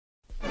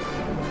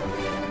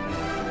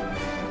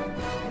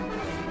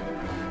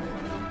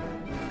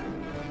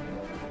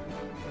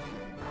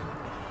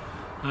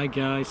Hi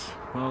guys,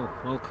 well,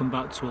 welcome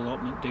back to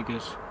Allotment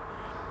Diggers.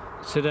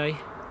 Today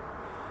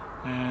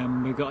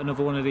we've got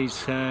another one of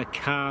these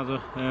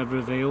Cara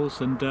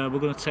reveals, and we're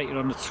going to take you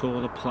on a tour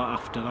of the plot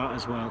after that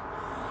as well,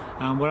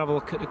 and we'll have a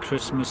look at the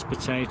Christmas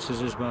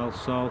potatoes as well.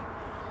 So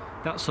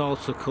that's all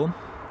to come.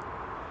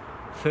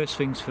 First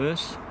things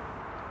first,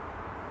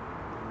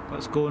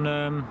 let's go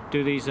and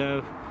do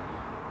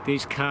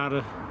these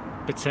Cara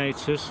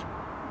potatoes,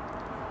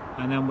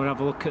 and then we'll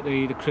have a look at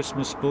the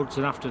Christmas spuds,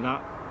 and after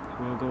that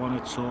we'll go on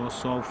a tour.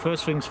 So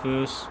first things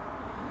first,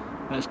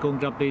 let's go and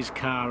grab these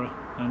Cara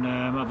and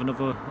have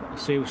another,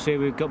 see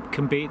we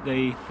can beat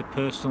the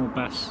personal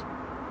best.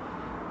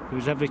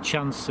 There's every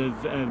chance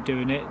of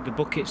doing it. The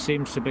bucket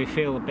seems to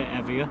feel a bit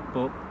heavier,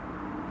 but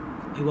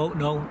we won't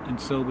know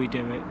until we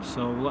do it.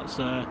 So let's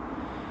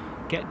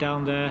get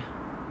down there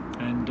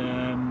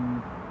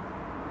and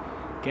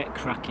get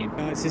cracking.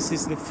 Guys, this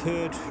is the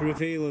third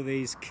reveal of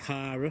these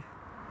Cara,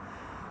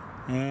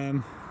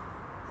 and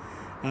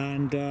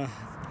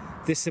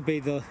this will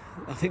be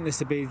I think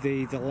this will be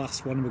the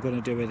last one we're going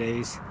to do with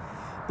these.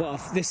 But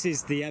this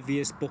is the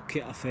heaviest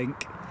bucket, I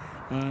think.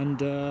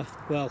 And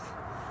well,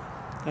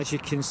 as you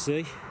can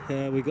see,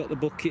 we got the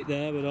bucket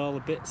there with all the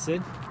bits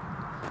in,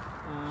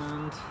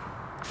 and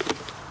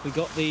we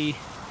got the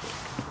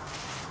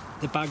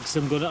bags. I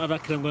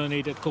reckon I'm going to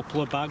need a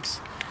couple of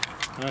bags.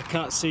 I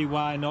can't see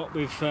why not.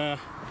 We've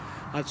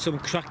had some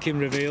cracking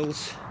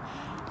reveals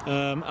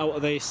out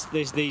of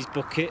these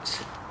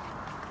buckets.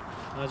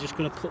 I'm just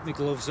going to put my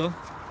gloves on,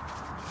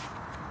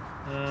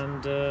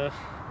 and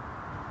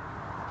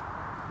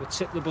we'll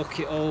tip the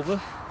bucket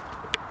over.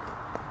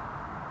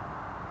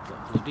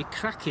 Got bloody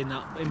cracking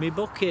that in my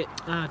bucket,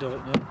 I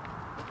don't know.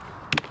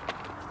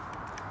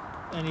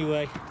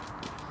 Anyway,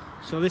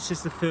 so this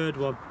is the third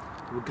one,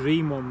 the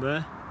green one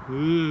there.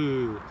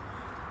 Ooh.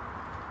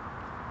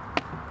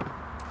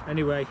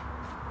 Anyway,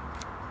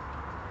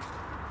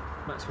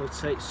 might as well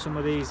take some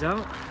of these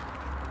out.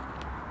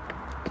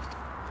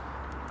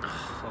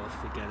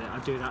 Forget it, I'll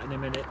do that in a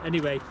minute.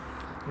 Anyway,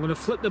 I'm going to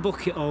flip the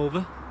bucket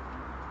over.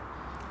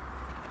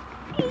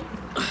 It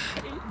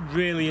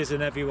really is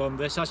an heavy one,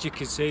 this, as you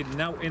can see,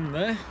 now in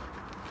there.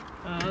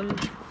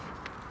 And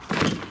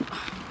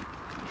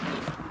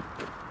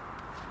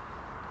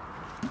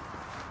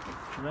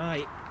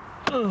right,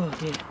 oh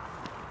dear,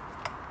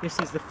 this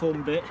is the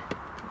fun bit.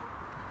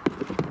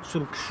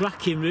 Some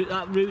cracking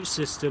root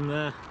system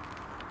there.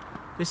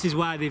 This is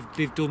why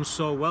they've done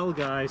so well,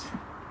 guys.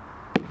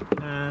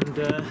 And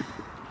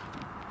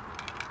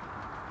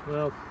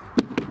well,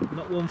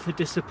 not one for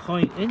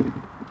disappointing.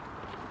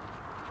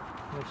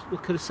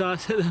 Look at the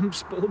size of them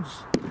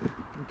spuds.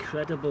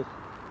 Incredible.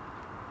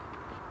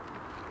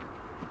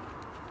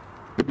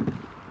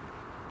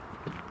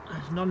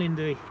 There's none in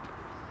the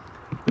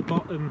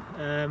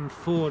bottom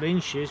 4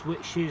 inches,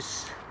 which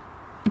is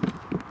a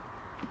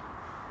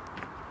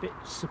bit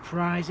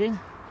surprising.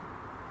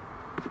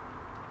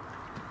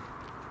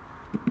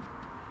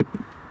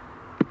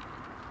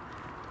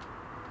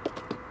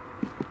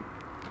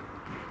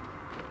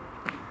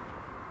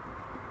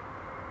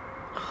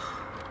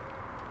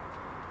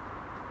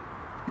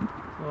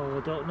 Oh,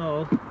 I don't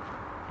know.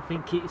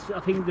 I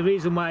think the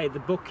reason why the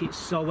bucket's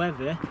so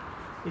heavy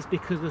is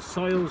because the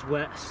soil's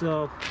wet.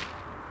 So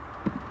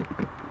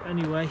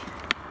anyway,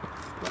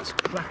 let's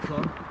crack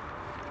on.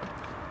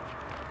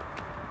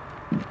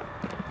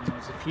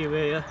 There's a few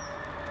here.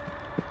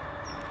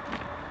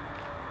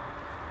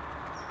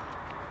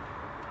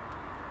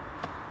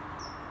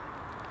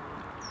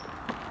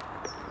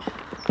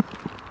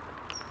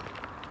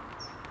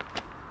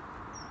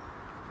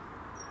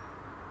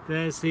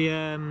 There's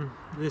the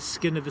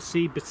skin of the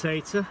seed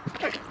potato.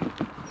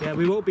 Yeah,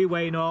 we won't be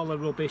weighing all the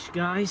rubbish,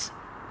 guys.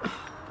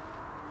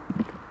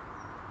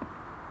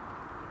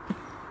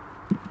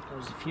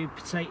 There's a few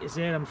potatoes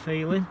here I'm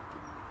feeling.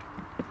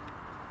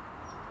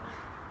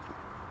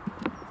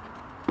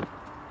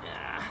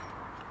 Yeah.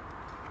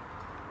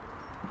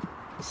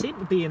 They seem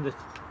to be in the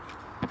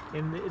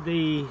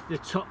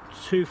top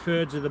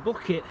 2/3 of the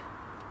bucket.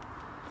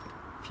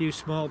 A few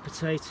small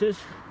potatoes.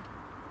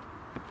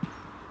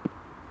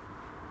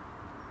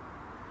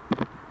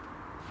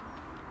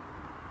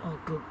 Oh,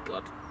 good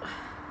God.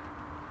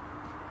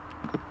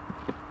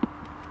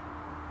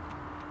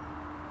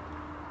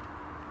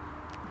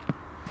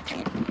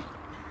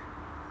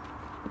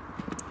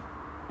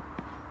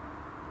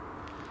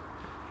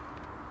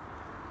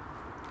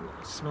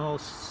 Small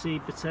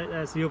seed potato,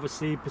 there's the other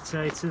seed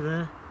potato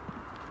there.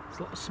 There's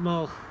a lot of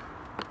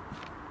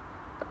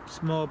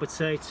small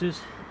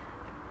potatoes.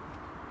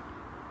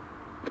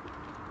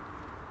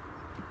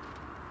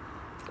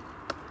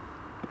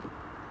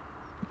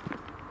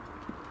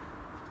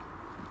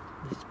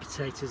 There's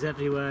potatoes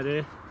everywhere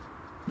here.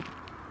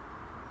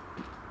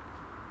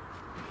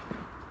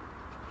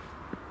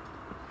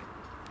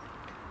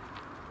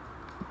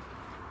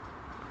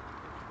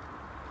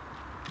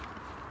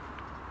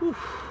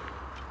 Oof.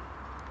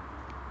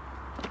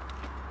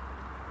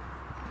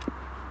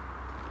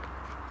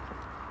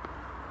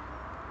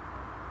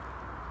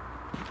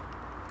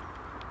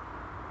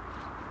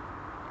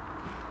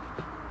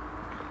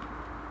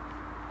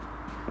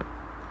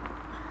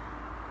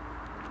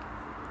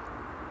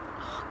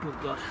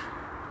 Oh God.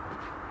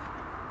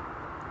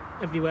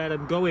 Everywhere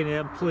I'm going here,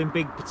 I'm pulling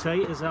big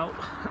potatoes out.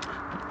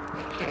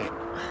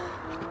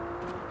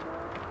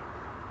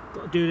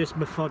 Got to do this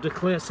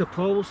methodically, I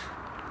suppose.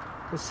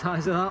 The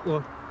size of that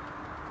one.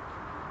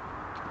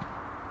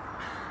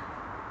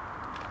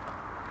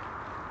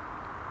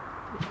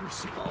 Get the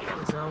small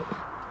ones out.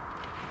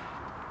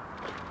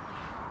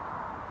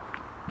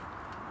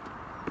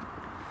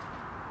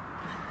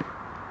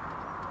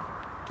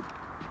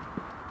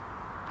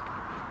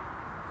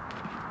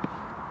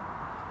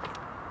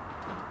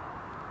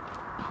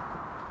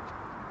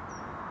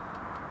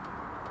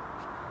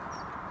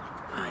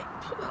 Right,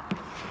 put that.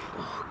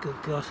 Oh,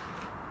 good God.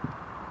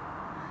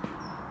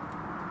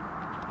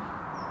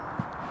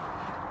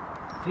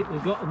 I think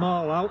we've got them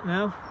all out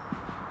now.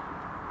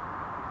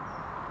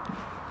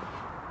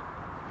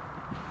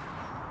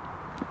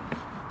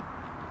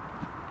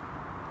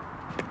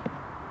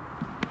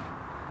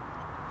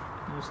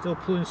 We're still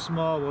pulling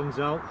small ones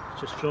out,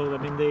 just throw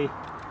them in the,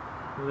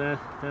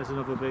 there's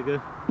another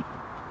bigger.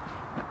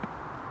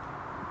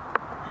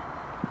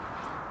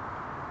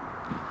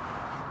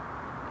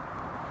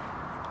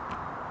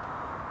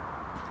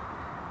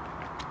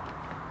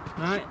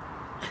 Right.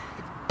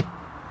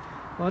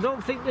 Well, I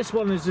don't think this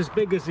one is as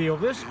big as the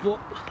others, but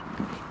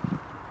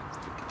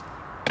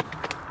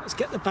let's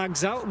get the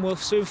bags out and we'll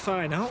soon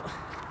find out.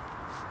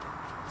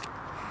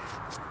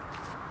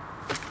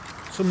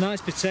 Some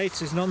nice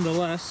potatoes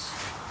nonetheless.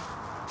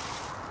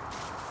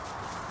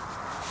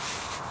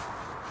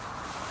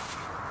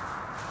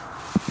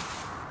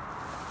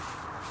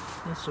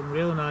 There's some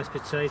real nice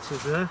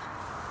potatoes there.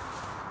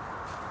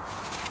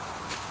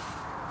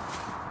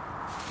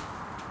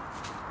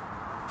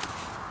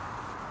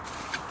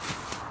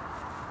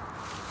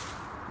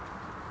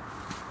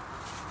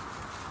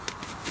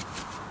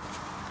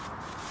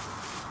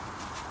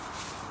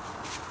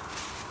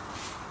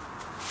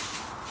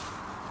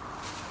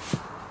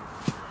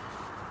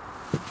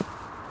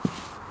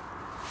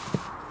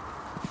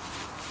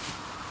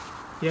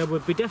 Yeah,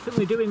 we'll be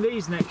definitely doing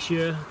these next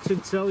year, I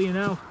can tell you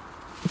now.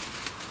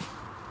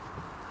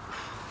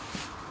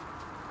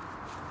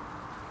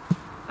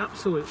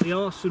 Absolutely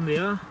awesome they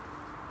are.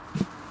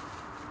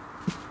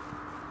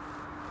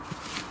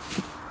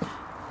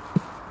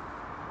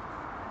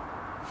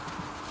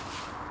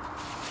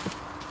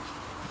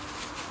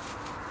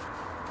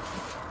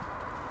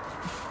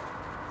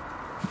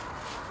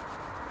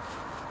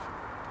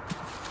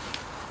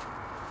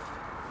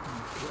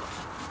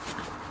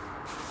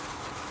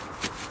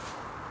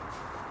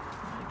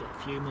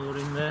 A few more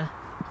in there.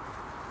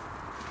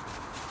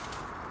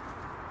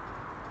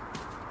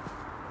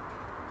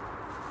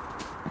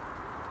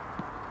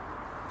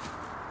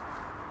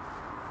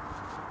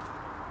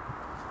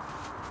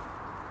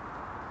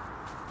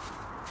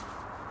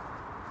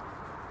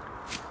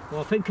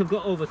 Well, I think I've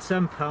got over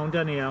 £10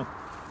 anyhow.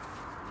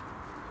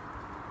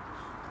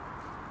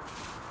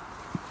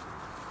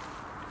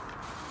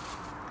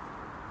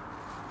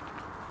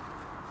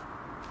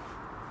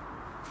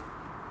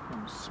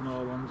 Some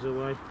small ones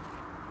away.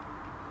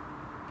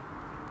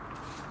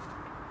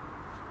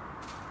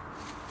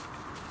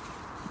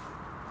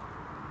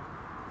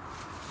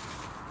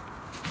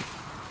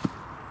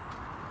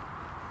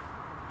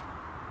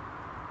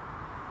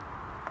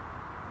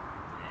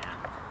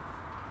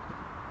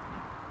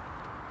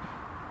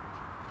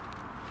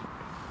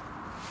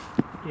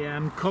 Yeah,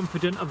 I'm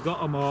confident I've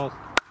got them all.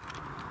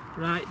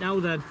 Right, now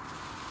then,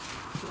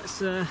 let's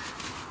do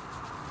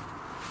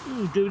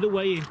the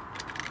weighing.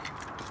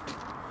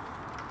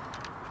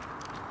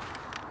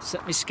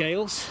 Set my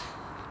scales.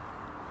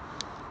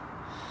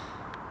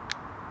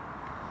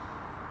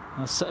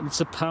 I'll set them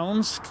to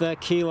pounds, they're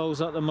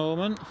kilos at the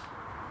moment.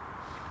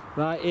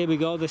 Right, here we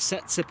go, they're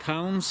set to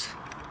pounds.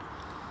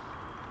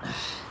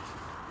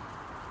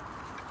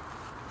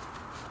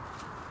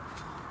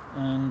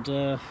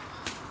 And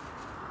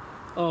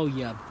oh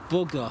yeah,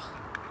 bugger.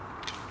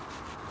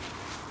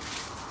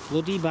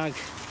 Bloody bag.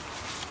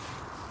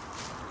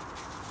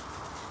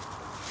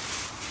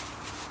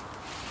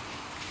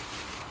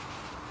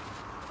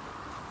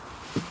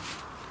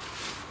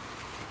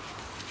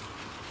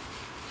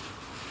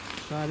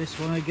 Try this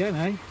one again,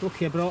 eh?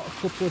 Lucky I brought a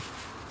couple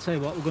of, tell you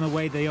what, we're going to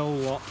weigh the whole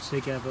lot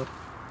together.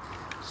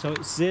 So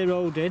it's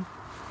zeroed in.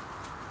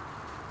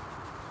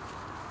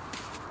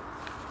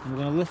 And we're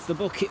going to lift the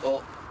bucket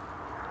up.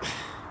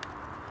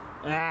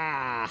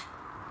 Ah!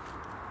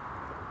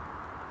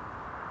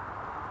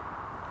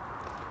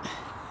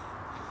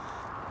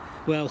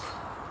 Well,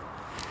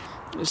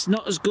 it's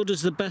not as good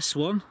as the best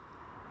one,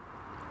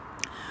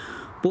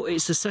 but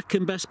it's the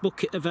second best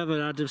bucket I've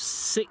ever had of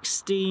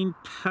 £16.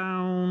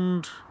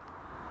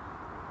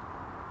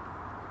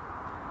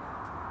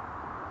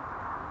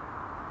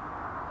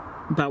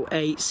 About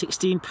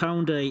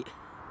 £16.8.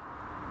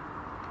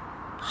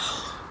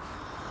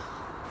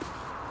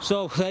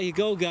 So there you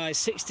go, guys.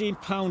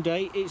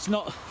 £16.8. It's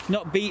not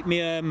beat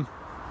me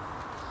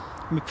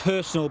my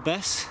personal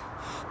best,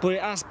 but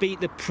it has beat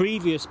the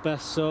previous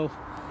best. So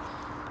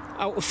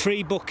out of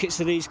 3 buckets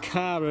of these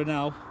Cara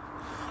now,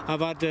 I've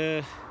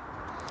had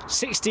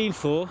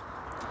 16.4,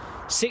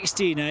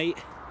 16.8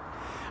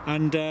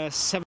 and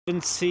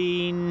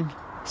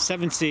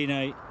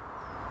 17.8.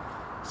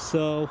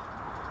 So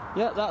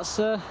yeah,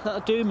 that'll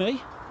do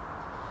me.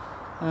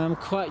 I'm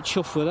quite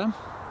chuffed with them.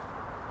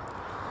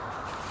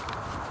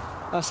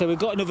 Like I said, we've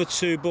got another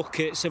 2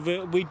 buckets. If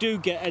we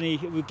get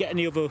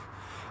any other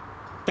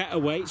better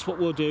weights, what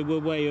we'll do,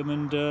 we'll weigh them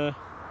and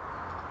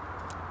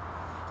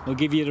we'll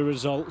give you the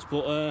results.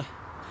 But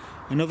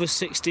another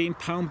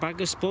 16-pound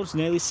bag of spuds,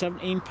 nearly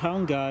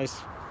 17-pound,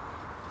 guys.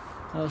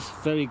 That's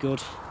very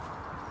good.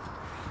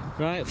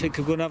 Right, I think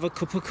I'm going to have a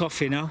cup of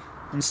coffee now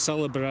and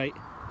celebrate.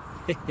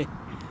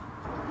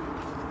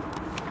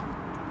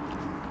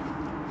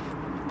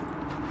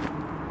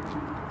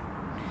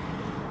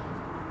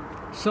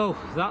 So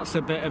that's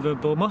a bit of a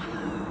bummer.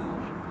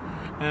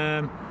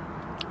 I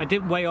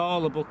didn't weigh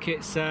all the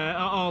buckets,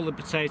 all the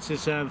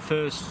potatoes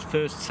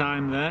first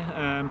time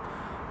there.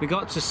 We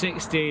got to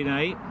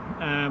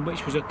 16.8,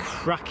 which was a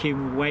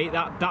cracking weight.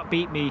 That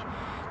beat me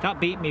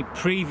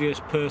previous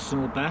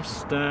personal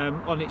best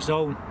on its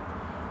own.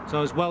 So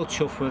I was well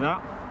chuffed with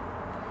that.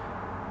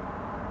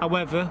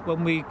 However,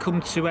 when we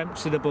come to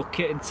empty the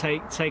bucket and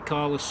take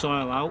all the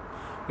soil out,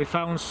 we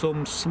found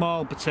some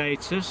small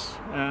potatoes,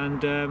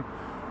 and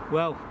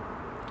well,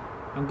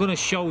 I'm going to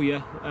show you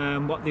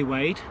what they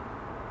weighed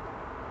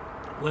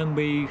when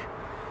we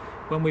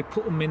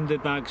put them in the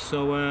bag.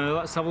 So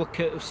let's have a look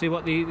at see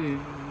what they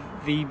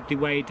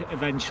weighed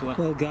eventually.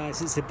 Well,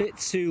 guys, it's a bit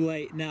too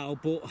late now,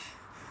 but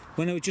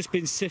when I've just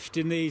been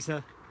sifting these,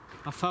 I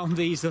found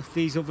these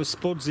other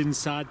spuds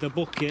inside the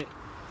bucket.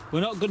 We're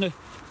not gonna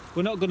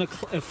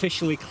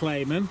officially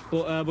claim them,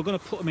 but we're gonna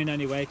put them in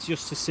anyway,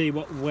 just to see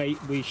what weight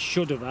we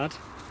should have had.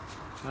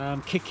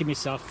 I'm kicking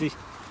myself. You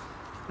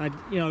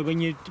know,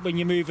 when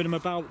you're moving them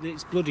about,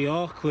 it's bloody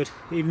awkward,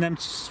 even them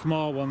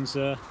small ones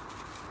there.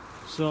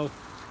 So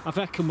I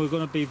reckon we're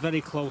going to be very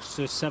close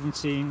to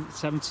 17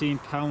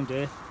 pound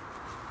here.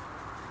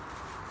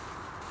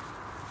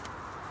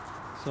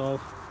 So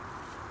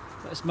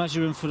let's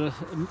measure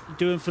them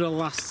do them for the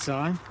last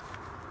time.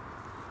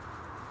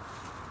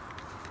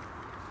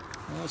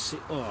 Let's see.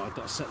 Oh, I've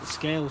got to set the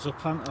scales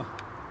up, haven't I?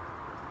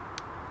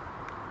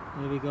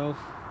 There we go.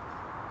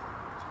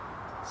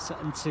 Set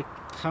them to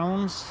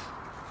pounds.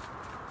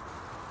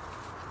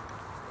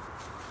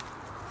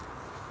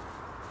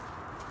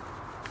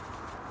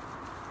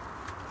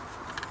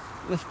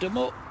 Lift them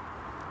up.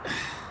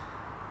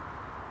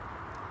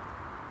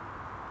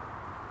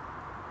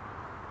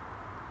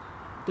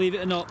 Believe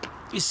it or not,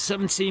 it's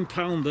 17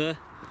 pound there,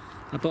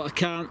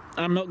 but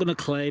I'm not going to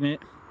claim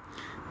it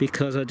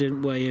because I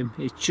didn't weigh him.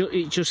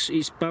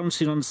 It's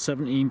bouncing on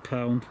 17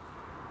 pound.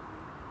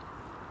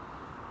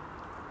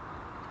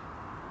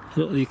 I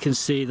don't know if you can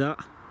see that.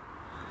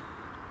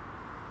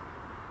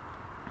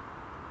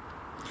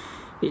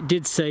 It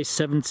did say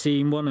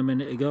 17.1 a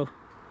minute ago,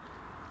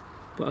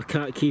 but I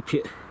can't keep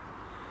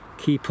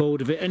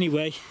hold of it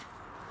anyway.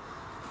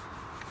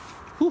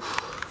 Whew.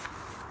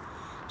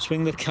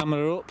 Swing the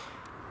camera up.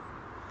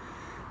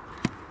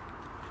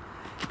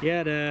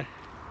 Yeah, the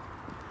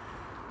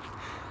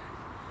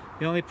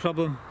only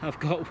problem I've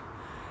got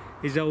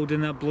is holding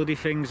that bloody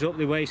things up.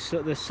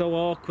 They're so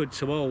awkward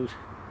to hold,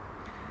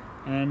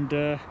 and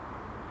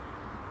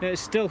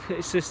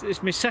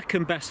it's my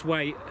second best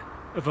weight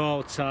of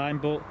all time,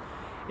 but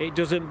it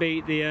doesn't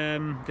beat the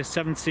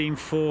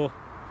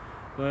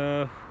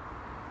 17.4.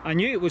 I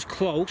knew it was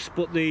close,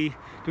 but the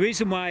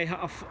reason why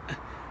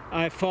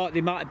I thought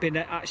they might have been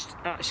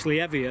actually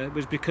heavier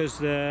was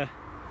because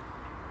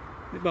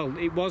well,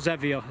 it was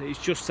heavier. It's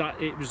just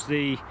that it was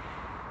it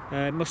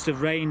must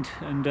have rained,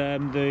 and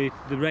the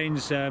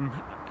rains, the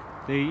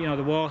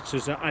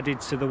waters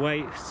added to the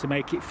weight to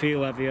make it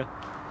feel heavier.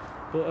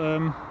 But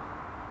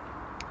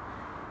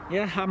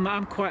yeah,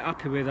 I'm quite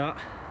happy with that.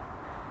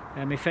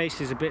 My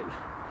face is a bit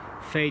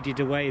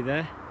faded away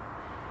there.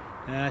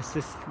 It's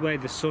just the way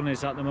the sun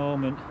is at the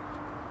moment.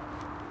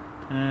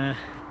 But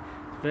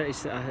I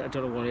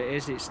don't know what it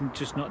is. It's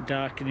just not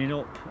darkening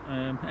up.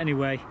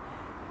 Anyway,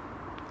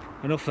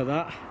 enough of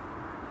that.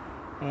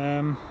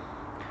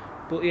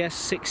 But yes,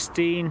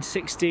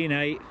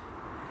 16.8,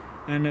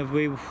 and if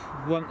we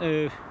want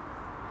to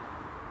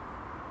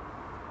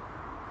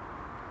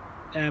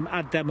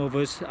add them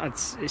others,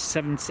 it's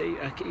 70.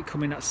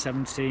 Coming at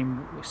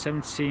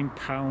 17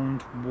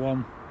 pound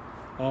 1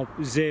 or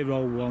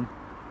 0.1.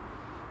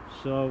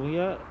 So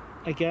yeah,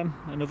 again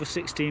another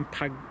 17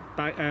 pound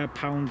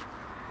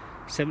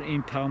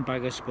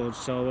bag of spuds.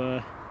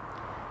 So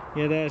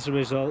yeah, there's the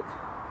result.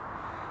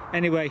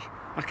 Anyway,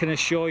 I can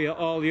assure you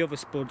all the other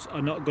spuds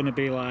are not going to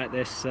be like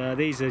this.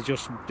 These are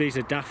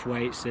daft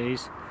weights.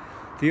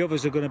 The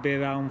others are going to be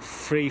around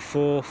 3,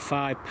 4,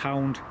 5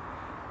 pound.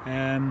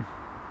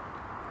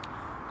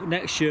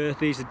 Next year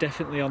these are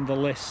definitely on the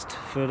list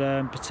for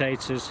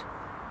potatoes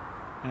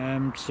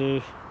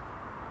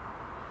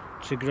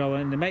to grow,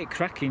 and they make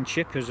cracking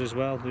chippers as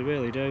well, they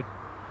really do.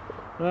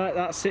 Right,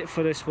 that's it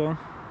for this one.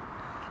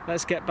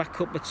 Let's get back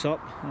up the top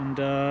and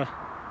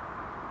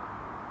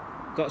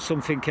got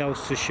something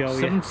else to show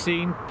you.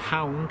 17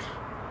 pound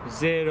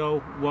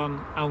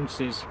 0.01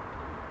 ounces.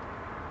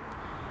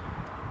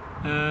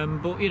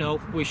 But you know,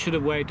 we should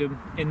have weighed them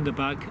in the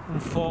bag.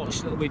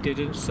 Unfortunately we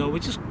didn't, so we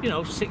just, you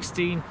know,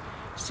 16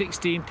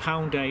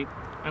 pound 8.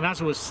 And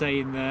as I was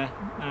saying there,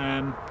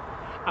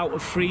 out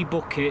of 3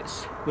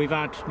 buckets we've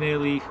had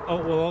nearly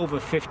over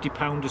 50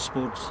 pound of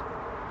spuds.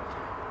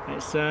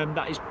 It's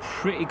that is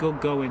pretty good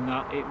going,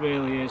 that it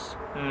really is.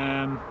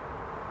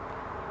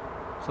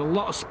 It's a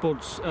lot of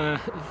spuds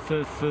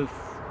for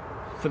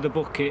the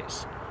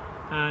buckets.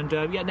 And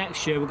yeah,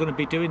 next year we're going to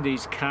be doing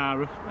these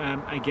Cara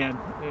again,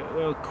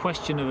 a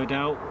question of a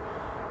doubt.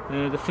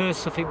 I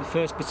think the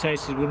first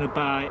potatoes we're going to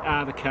buy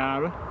are the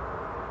Cara.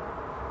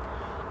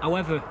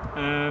 However,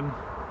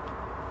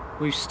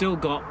 we've still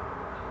got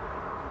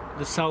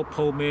the South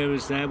Pole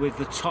mirrors there with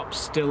the tops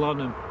still on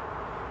them.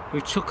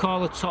 We've took all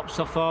the tops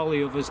off all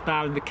the others,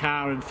 barring the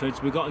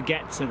Carenfords. We've got to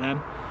get to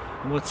them,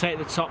 and we'll take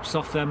the tops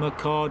off them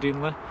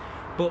accordingly.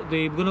 But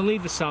we're going to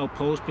leave the South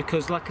Poles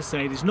because, like I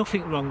say, there's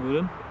nothing wrong with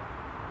them.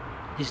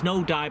 There's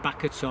no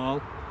dieback at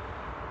all,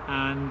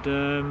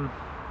 and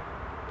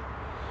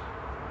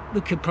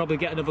we could probably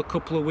get another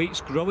couple of weeks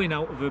growing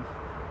out of them.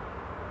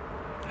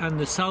 And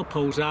the South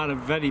Poles are a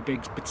very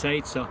big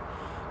potato,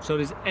 so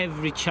there's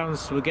every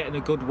chance we're getting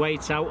a good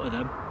weight out of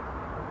them.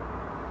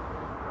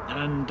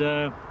 And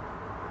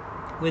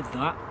with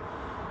that,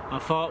 I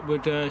thought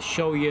we'd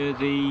show you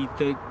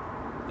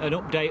an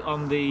update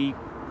on the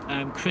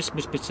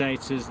Christmas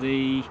potatoes,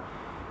 the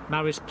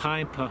Maris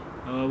Piper,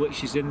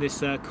 which is in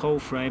this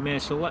cold frame here.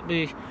 So let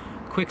me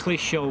quickly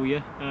show you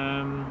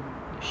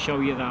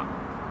that.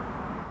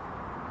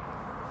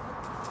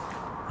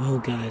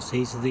 Oh guys,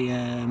 these are the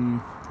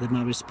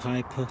Maris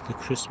Piper, the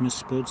Christmas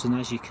spuds, and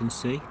as you can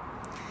see,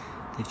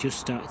 they've just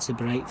started to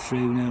break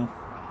through now.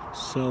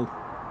 So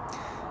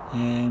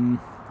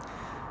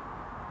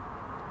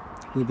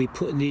we'll be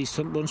putting these,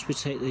 once we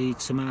take the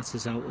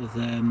tomatoes out of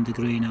the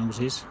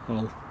greenhouses,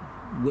 or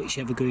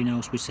whichever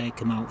greenhouse we take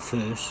them out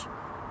first,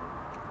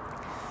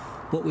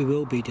 what we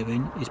will be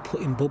doing is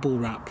putting bubble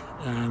wrap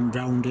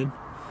round them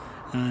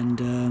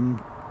and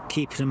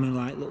keeping them in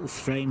like little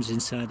frames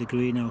inside the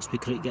greenhouse,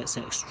 because it gets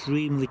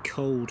extremely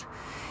cold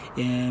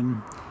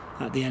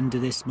at the end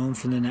of this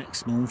month and the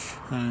next month.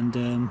 And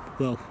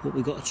well, what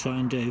we've got to try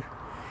and do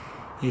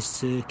is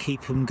to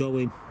keep them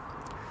going,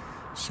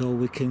 so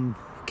we can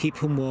keep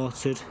them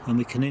watered and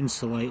we can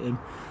insulate them.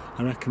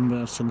 I reckon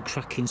we'll have some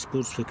cracking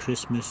spuds for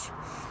Christmas.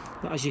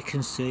 But as you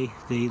can see,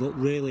 they look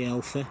really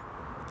healthy,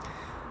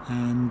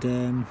 and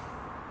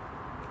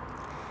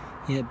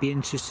yeah, it'd be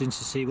interesting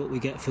to see what we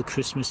get for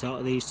Christmas out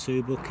of these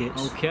 2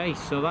 buckets. Okay,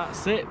 so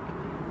that's it.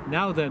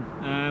 Now then,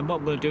 what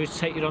I'm going to do is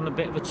take you on a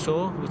bit of a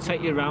tour. We'll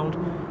take you around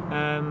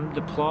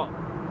the plot.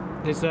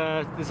 There's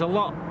a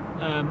lot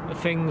of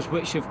things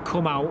which have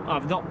come out.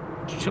 I've not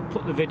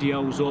put the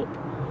videos up,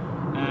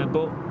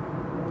 but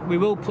we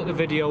will put the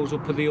videos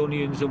up of the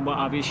onions and what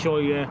have you, show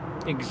you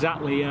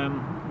exactly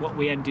what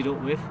we ended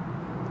up with.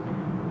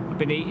 I've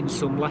been eating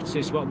some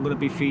lettuce, what I'm going to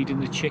be feeding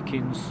the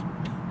chickens,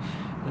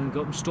 and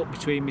got them stuck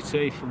between my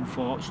teeth,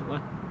 unfortunately.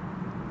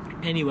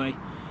 Anyway,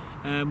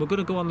 we're going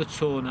to go on the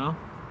tour now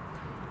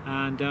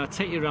and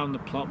take you around the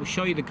plot. We'll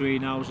show you the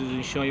greenhouses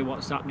and show you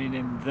what's happening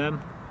in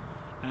them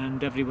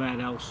and everywhere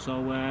else. So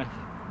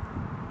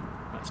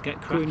let's get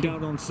cracking. Going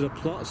down onto the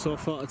plot, so I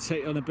thought I'd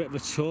take you on a bit of a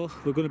tour.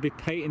 We're going to be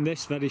painting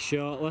this very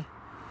shortly.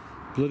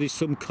 Bloody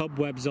some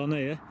cobwebs on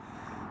here.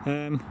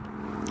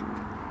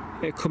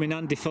 It'll come in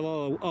handy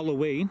for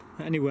Halloween.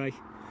 Anyway,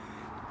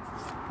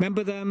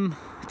 remember them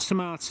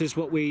tomatoes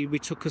what we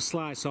took a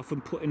slice off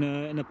and put in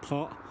a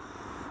pot?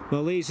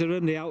 Well, these are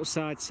them, the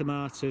outside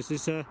tomatoes.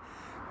 There's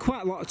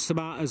quite a lot of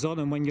tomatoes on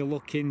them when you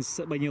look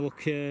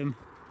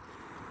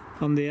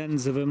on the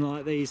ends of them,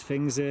 like these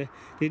things.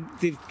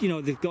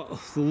 They've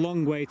got a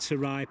long way to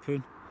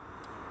ripen,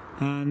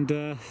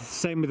 and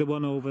same with the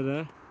one over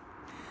there.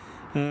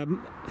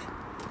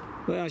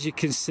 But as you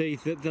can see,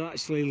 that they're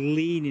actually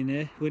leaning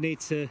here. We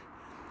need to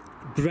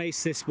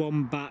brace this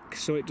one back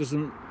so it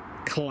doesn't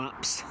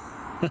collapse.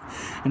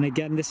 And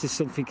again, this is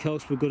something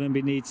else we're going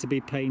to need to be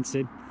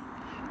painting.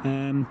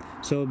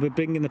 So we'll be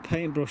bringing the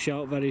paintbrush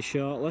out very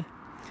shortly.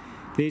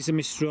 These are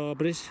my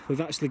strawberries. We've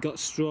actually got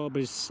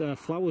strawberries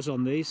flowers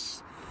on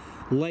these,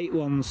 late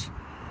ones.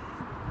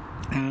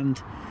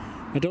 And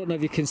I don't know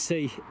if you can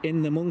see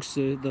in amongst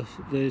the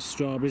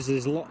strawberries,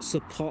 there's lots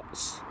of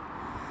pots.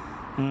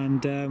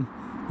 And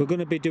we're going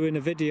to be doing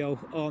a video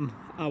on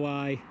how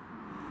I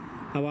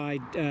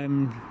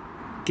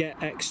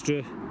get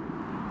extra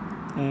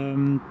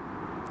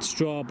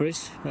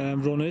strawberries,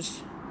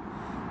 runners,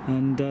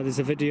 and there's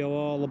a video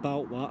all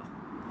about that.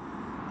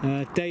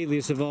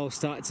 Dahlias have all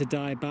started to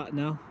die back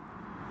now.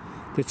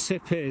 The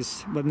tip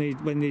is when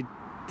the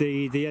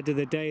head of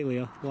the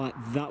dahlia, like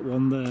that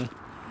one there,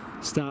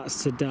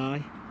 starts to die,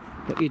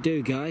 what you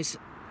do, guys,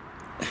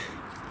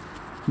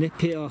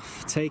 nip it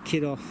off, take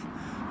it off,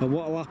 and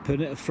what will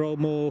happen, it'll throw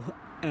more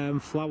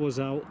flowers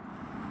out,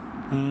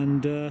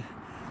 and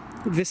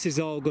this is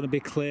all going to be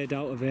cleared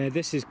out of here.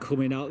 This is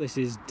coming out, this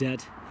is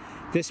dead.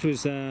 this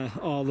was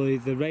all the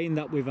rain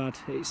that we've had.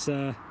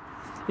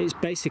 It's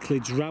basically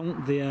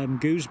drowned the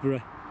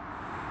gooseberry.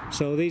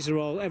 So these are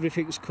all,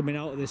 everything's coming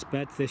out of this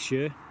bed this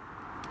year.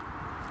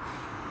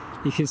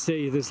 You can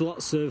see there's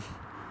lots of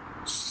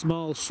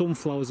small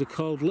sunflowers. They're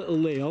called Little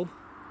Leo,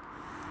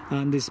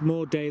 and there's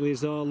more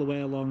dahlias all the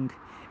way along.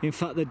 In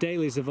fact, the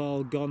dahlias have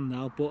all gone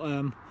now, but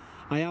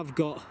I have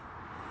got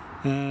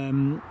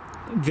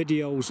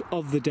videos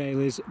of the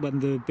dahlias when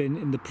they've been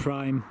in the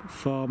prime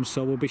form,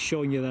 so we'll be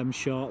showing you them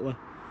shortly.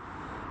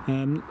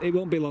 It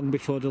won't be long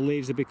before the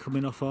leaves will be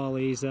coming off all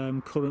these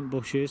currant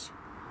bushes.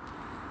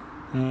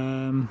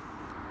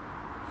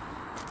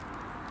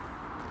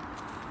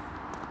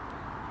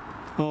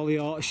 All the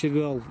orchard,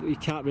 well, you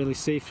can't really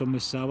see from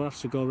this side, we'll have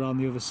to go around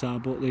the other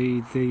side, but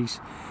these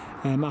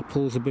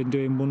apples have been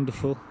doing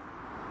wonderful.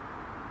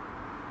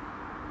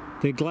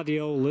 The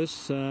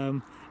gladiolas,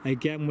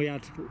 again, we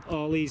had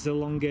all these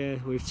along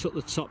here. We've took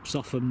the tops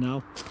off them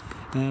now.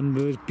 They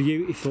was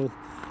beautiful,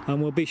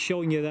 and we'll be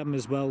showing you them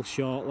as well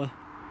shortly.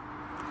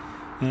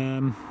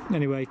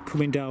 Anyway,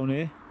 coming down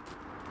here,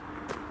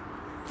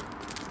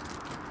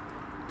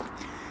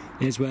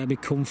 here's where my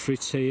comfrey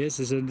tea is.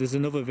 There's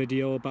another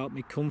video about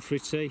my comfrey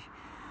tea,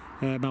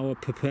 how I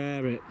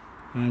prepare it,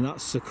 and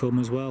that's to come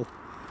as well.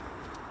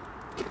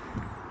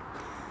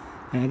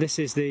 This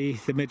is the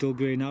middle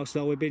greenhouse.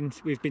 Now we've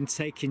been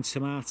taking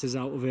tomatoes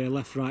out of here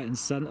left, right and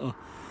centre.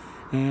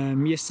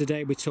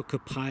 Yesterday we took a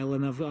pile,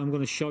 and I'm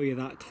going to show you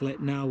that clip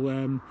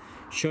now.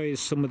 Show you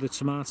some of the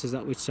tomatoes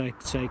that we've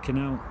taken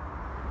out.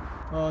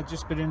 Oh, I've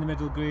just been in the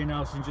middle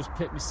greenhouse and just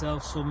picked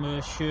myself some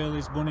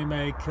Shirley's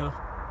Moneymaker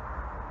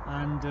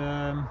and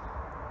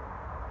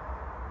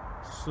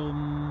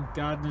some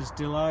Gardener's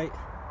Delight.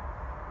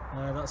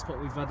 That's what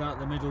we've had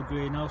out the middle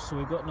greenhouse. So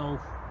we've got no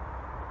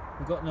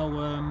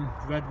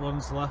red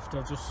ones left.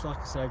 I've just, like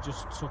I say,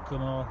 just took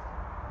them all.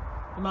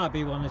 There might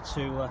be one or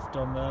two left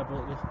on there,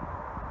 but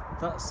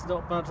that's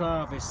not bad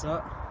harvest,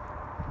 that.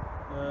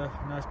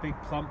 Nice big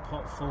plant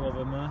pot full of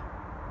them there.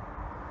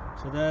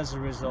 So there's the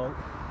result.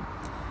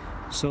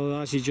 So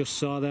as you just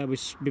saw there, we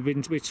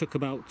took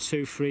about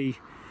 3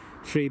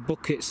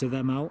 buckets of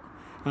them out,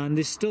 and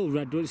there's still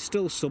redwood, there's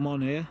still some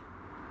on here,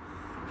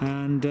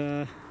 and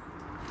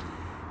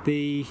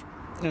the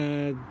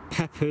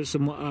peppers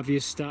and what have you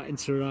starting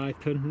to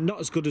ripen. Not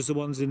as good as the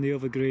ones in the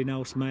other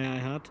greenhouse, may I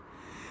add.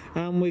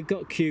 And we've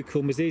got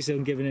cucumbers. These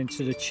I'm giving in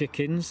to the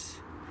chickens.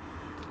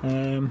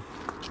 The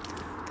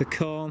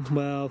corn,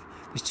 well,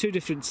 there's 2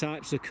 different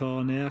types of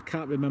corn here. I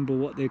can't remember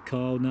what they're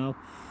called now,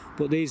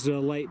 but these are a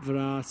late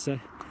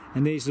variety,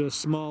 and these are a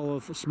smaller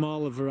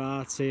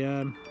variety.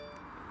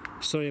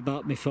 Sorry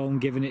about my phone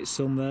giving it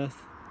some there,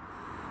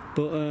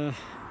 but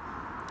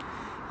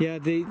yeah,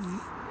 there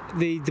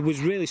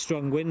was really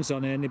strong winds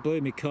on here, and they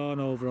blew my corn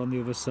over on the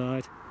other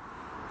side.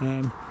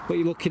 What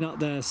you're looking at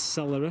there's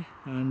celery,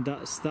 and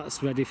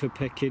that's ready for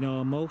picking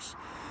almost.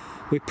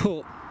 We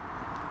put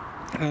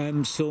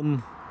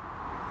some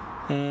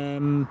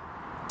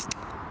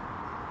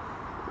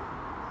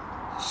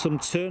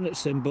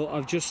turnips in, but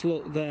I've just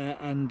looked there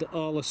and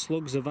all the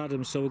slugs have had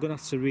them, so we're going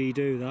to have to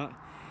redo that.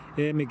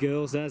 Here my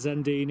girls, there's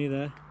Andini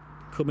there,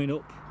 coming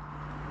up.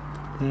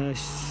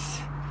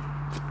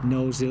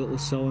 Nosy little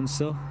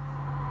so-and-so.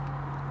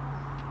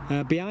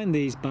 Behind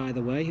these, by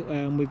the way,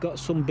 we've got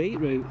some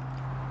beetroot.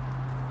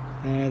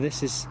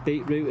 This is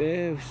beetroot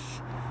here.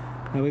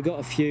 We've got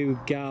a few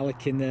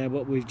garlic in there,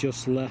 what we've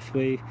just left.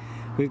 We've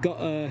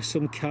got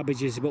some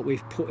cabbages, what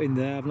we've put in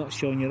there. I've not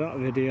shown you that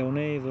video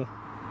neither.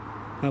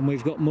 And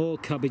we've got more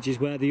cabbages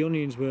where the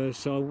onions were,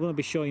 so I'm going to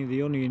be showing you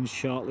the onions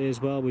shortly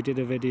as well. We did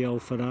a video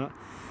for that.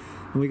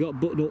 And we got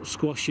butternut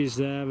squashes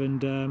there,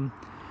 and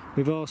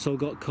we've also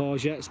got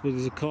courgettes, but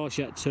there's a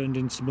courgette turned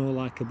into more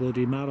like a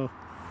bloody marrow.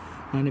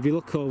 And if you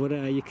look over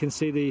there, you can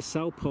see these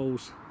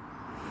salpos.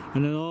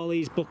 And then all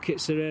these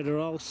buckets are here, they're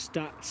all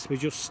stacked. We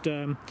just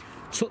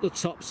took the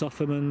tops off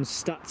them and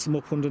stacked them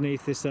up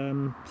underneath this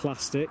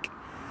plastic.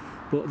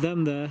 But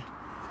them there,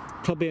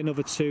 probably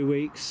another 2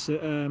 weeks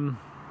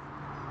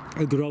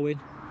are growing.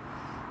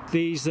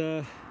 These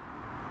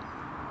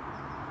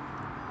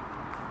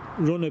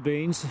runner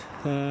beans,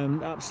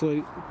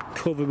 absolute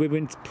covered. We've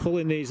been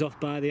pulling these off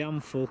by the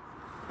handful.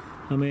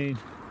 I mean,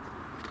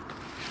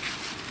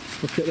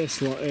 look at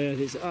this lot here,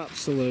 it's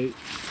absolute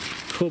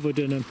covered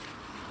in them,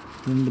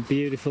 and they're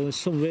beautiful. There's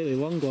some really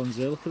long ones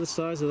there. Look at the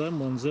size of them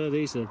ones there,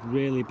 these are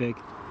really big.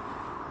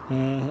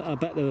 I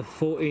bet they're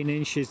 14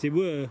 inches. They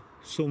were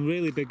some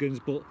really big ones,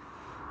 but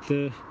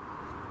they're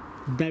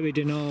buried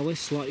in all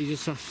this, like you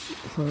just have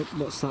to,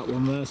 what's that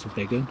one there? It's a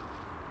big one,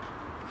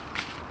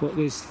 but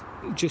there's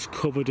just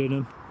covered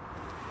in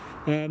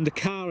them. The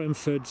Cara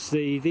Spuds,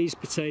 these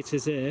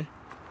potatoes here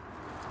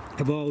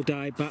have all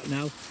died back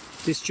now.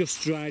 This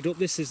just dried up.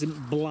 This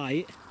isn't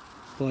blight,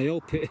 well I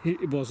hope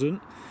it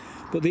wasn't,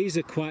 but these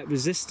are quite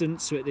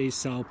resistant to it, these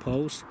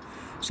salpos.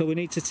 So we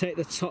need to take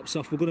the tops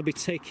off. We're going to be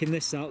taking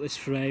this out, this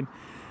frame,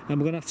 and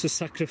we're going to have to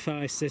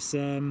sacrifice this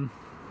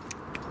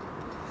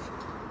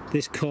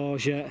this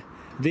courgette.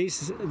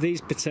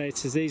 These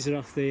potatoes, these are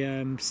off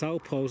the sow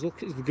poles.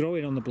 Look, it's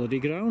growing on the bloody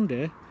ground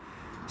here.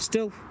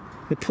 Still,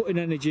 they're putting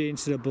energy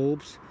into the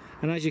bulbs,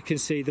 and as you can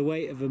see, the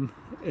weight of them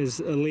is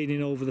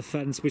leaning over the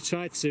fence. We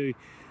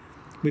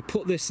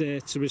put this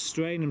here to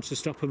restrain them, to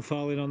stop them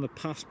falling on the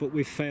path, but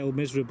we failed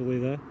miserably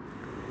there.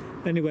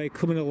 Anyway,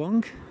 coming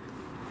along,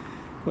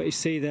 what you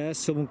see there,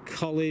 some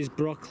collies,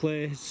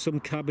 broccoli, some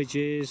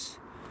cabbages.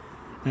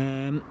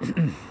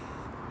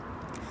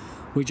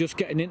 We're just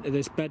getting into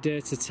this bed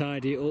here to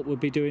tidy it up. We'll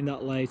be doing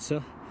that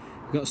later.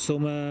 We've got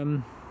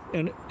some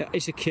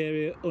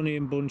Issacharia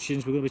onion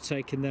bunchings, we're going to be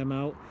taking them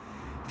out.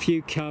 A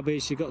few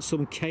cabbage, you've got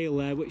some kale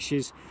there, which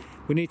is,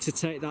 we need to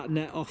take that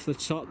net off the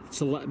top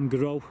to let them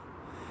grow.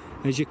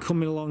 As you're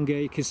coming along here,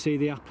 you can see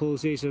the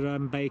apples. These are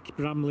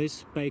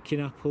Bramleys,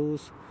 baking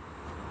apples.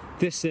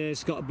 This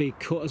here's got to be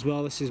cut as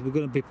well. We're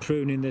going to be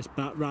pruning this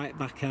right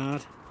back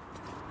hard.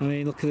 I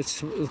mean, look at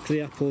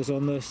the apples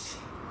on this.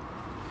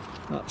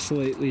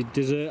 Absolutely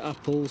dessert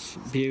apples,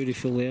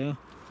 beautiful here.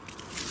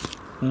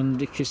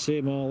 And you can see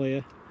them all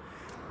here.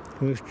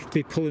 We'll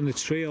be pulling the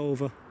tree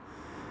over.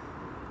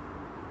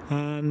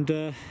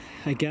 And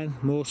again,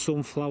 more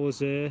sunflowers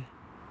here.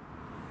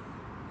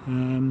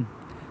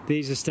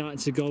 These are starting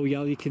to go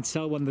yellow. You can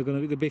tell when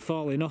they'll be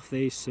falling off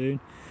these soon.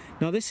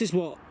 Now this is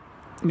what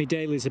my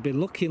dahlias have been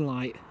looking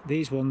like,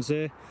 these ones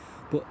here.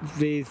 But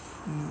the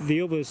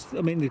others,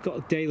 I mean, they've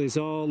got dahlias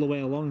all the way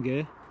along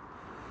here,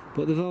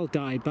 but they've all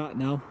died back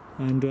now,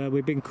 and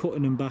we've been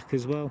cutting them back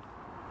as well.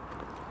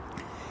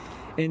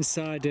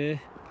 Inside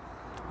here,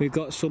 we've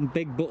got some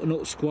big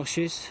butternut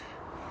squashes.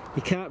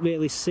 You can't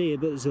really see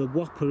it, but there's a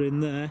whopper in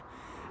there.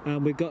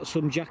 And we've got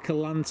some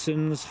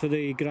jack-o'-lanterns for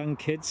the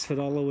grandkids for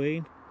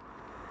Halloween.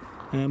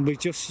 And we've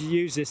just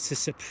used this to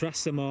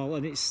suppress them all,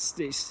 and it's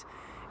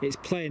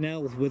playing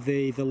hell with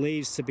the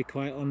leaves, to be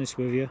quite honest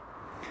with you.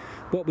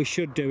 What we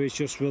should do is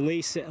just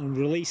release it and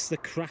release the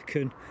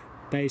kraken,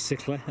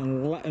 basically,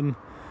 and let them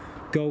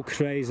go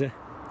crazy.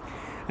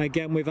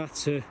 Again, we've had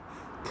to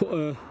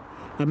put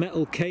a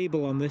metal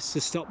cable on this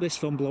to stop this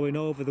from blowing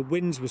over. The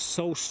winds were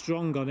so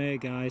strong on here,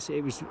 guys.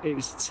 It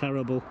was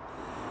terrible,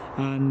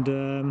 and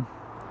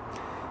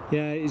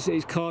yeah,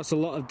 it's caused a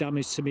lot of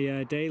damage to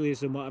my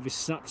dahlias and whatever.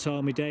 Snapped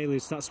all my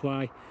dahlias. That's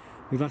why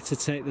we've had to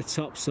take the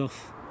tops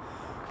off.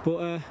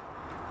 But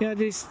yeah,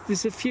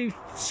 there's a few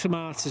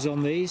tomatoes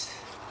on these.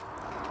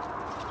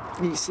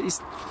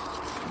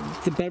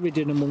 They're buried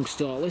in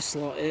amongst all this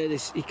lot here.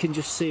 You can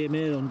just see them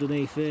here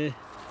underneath here,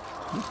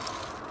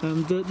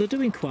 and they're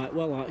doing quite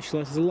well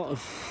actually. There's a lot of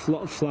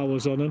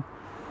flowers on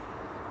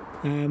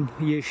them.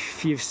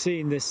 You've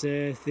seen this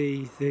here,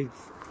 the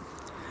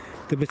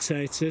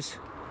potatoes.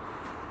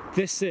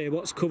 This here,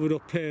 what's covered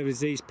up here is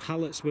these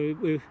pallets.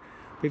 We've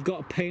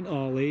got to paint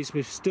all these.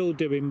 We're still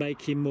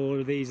making more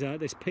of these out.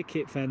 This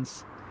picket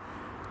fence,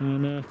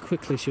 and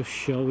quickly just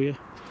show you.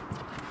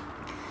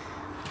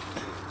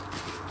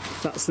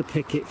 That's the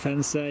picket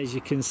fence there, as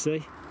you can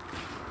see.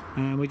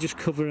 And we just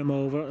cover them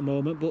over at the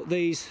moment. But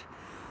there's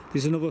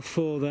another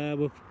 4 there.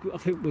 I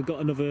think we've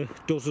got another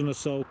dozen or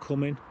so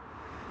coming.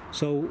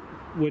 So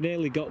we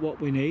nearly got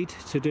what we need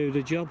to do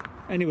the job.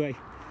 Anyway,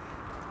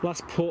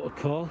 last port of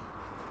call.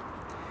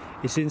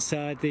 It's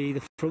inside the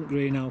front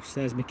greenhouse.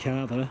 There's my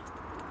car there.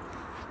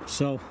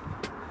 So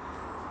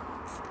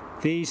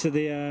these are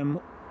the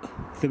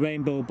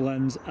rainbow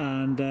blends,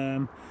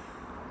 and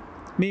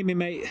me and my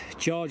mate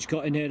George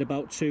got in here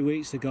about 2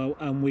 weeks ago,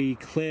 and we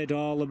cleared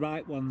all the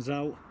right ones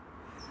out.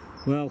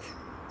 Well,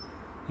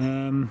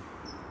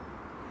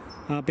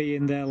 I'll be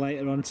in there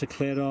later on to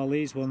clear all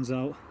these ones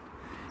out.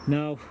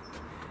 Now,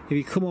 if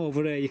you come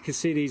over here, you can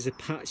see these are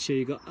patchy.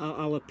 You've got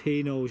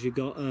jalapenos, you've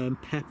got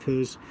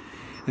peppers,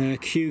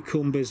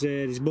 cucumbers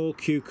here. There's more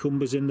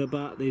cucumbers in the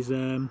back. There's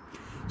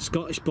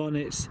Scottish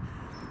bonnets.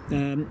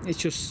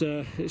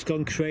 It's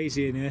gone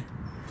crazy in here.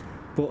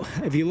 But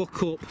if you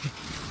look up,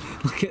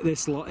 look at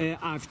this lot here.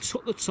 I've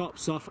took the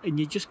tops off, and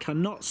you just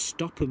cannot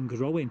stop them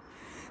growing.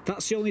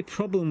 That's the only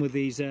problem with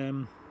these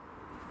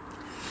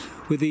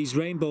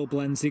rainbow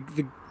blends.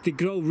 They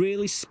grow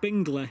really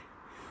spindly.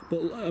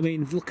 But I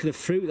mean, look at the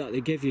fruit that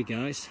they give you,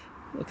 guys.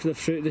 Look at the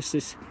fruit.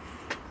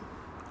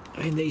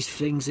 I mean, these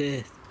things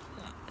here.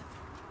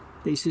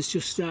 These is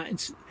just starting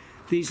to.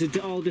 These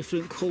are all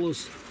different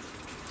colours.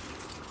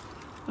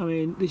 I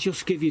mean, they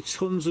just give you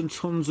tons and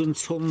tons and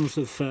tons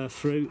of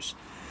fruits.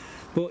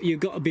 But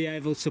you've got to be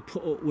able to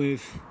put up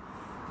with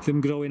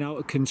them growing out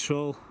of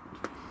control.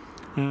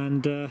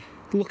 And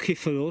lucky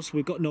for us,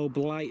 we've got no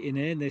blight in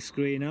here in this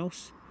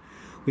greenhouse.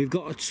 We've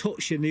got a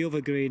touch in the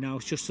other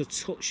greenhouse, just a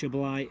touch of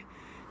blight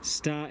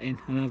starting,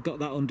 and I've got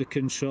that under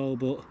control.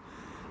 But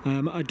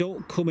I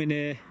don't come in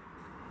here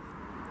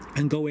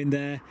and go in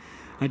there.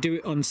 I do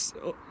it on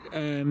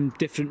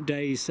different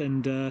days,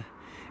 and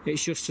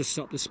it's just to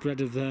stop the spread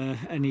of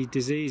any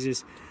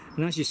diseases.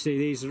 And as you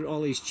see,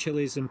 all these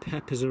chilies and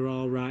peppers are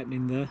all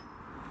ripening there,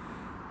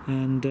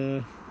 and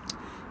yeah,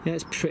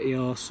 it's pretty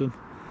awesome.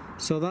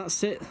 So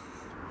that's it.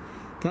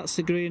 That's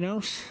the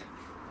greenhouse.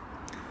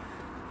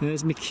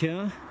 There's my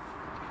car.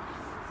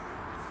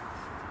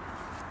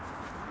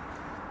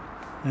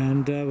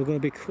 And we're going to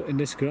be cutting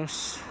this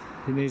grass.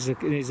 It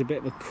needs a bit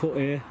of a cut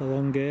here,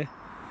 along here.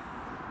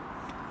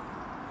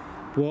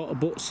 Water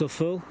butts are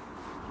full.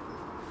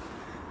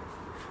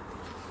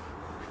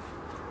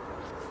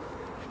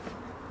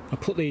 I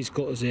put these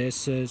gutters here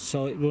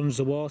so it runs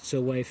the water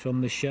away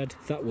from the shed.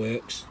 That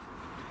works.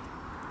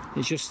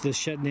 It's just the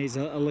shed needs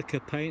a lick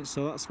of paint,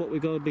 so that's what we're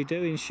going to be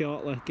doing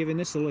shortly, giving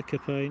this a lick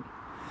of paint.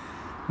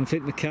 I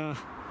think the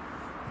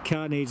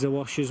car needs a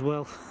wash as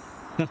well.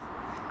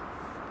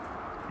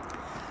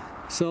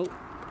 So,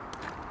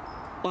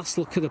 last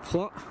look at the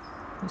plot.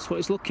 That's what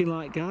it's looking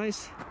like,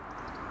 guys.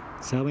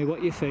 Tell me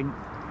what you think.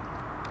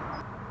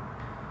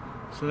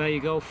 So there you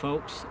go,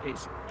 folks.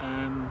 It's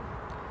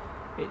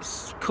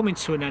coming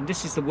to an end.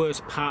 This is the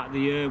worst part of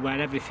the year where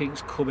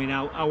everything's coming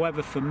out.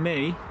 However, for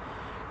me,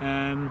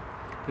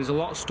 there's a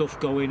lot of stuff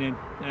going in.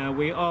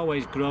 We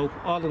always grow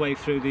all the way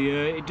through the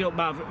year. It don't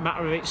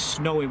matter if it's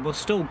snowing,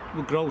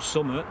 we'll grow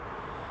summer.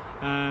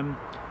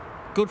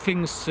 Good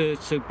things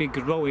to be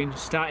growing,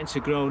 starting to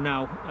grow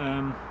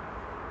now.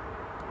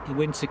 The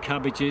winter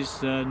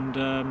cabbages, and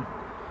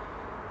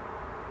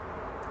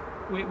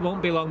it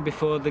won't be long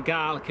before the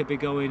garlic will be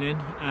going in,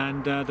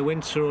 and the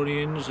winter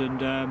onions,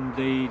 and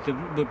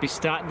we'll be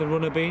starting the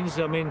runner beans.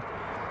 I mean,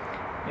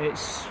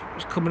 it's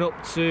coming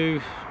up to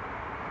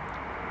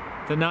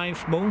the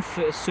 9th month.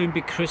 It'll soon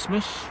be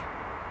Christmas.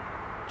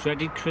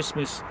 Dreaded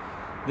Christmas.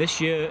 This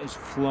year has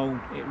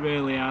flown. It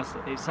really has.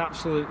 It's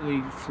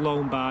absolutely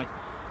flown by.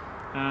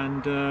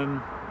 And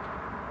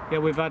yeah,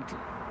 we've had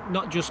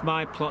not just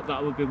my plot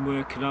that we've been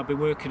working on. I've been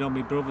working on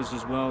my brother's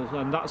as well,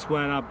 and that's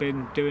where I've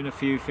been doing a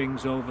few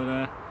things over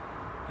there.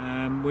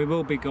 We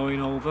will be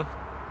going over.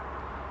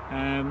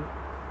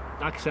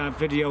 Like I said, I've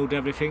videoed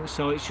everything,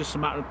 so it's just a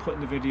matter of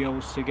putting the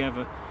videos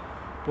together.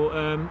 But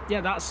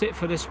yeah, that's it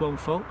for this one,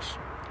 folks.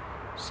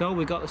 So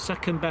we got the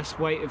second best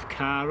weight of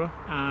Cara,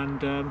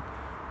 and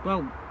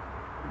well,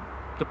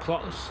 the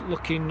plot's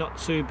looking not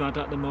too bad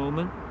at the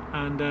moment,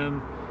 and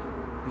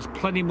there's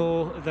plenty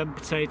more of them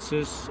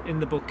potatoes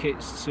in the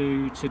buckets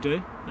to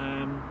do.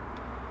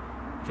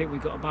 I think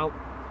we've got about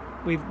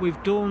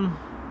we've done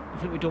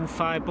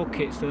 5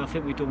 buckets, and I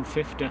think we've done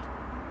 50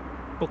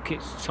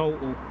 buckets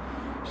total.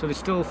 So there's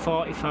still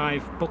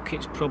 45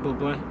 buckets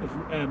probably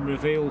of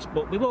reveals,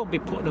 but we won't be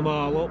putting them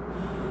all up.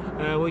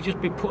 We'll just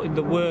be putting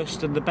the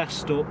worst and the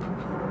best up.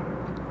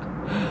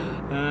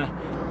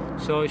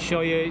 So I'll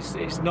show you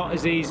it's not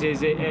as easy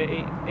as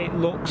it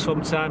looks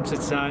from time to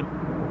time.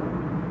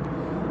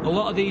 A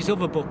lot of these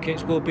other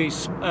buckets will be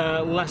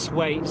less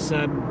weights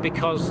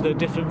because they're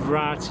different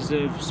varieties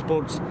of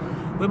spuds.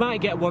 We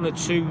might get 1 or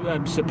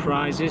 2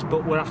 surprises,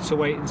 but we'll have to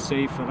wait and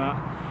see for that.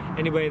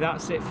 Anyway,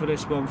 that's it for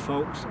this one,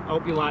 folks. I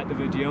hope you like the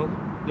video.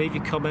 Leave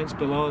your comments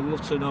below. I'd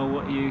love to know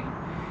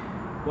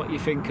what you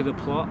think of the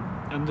plot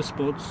and the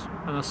spuds,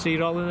 and I'll see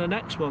you all in the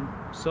next one.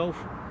 So,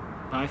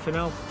 bye for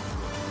now.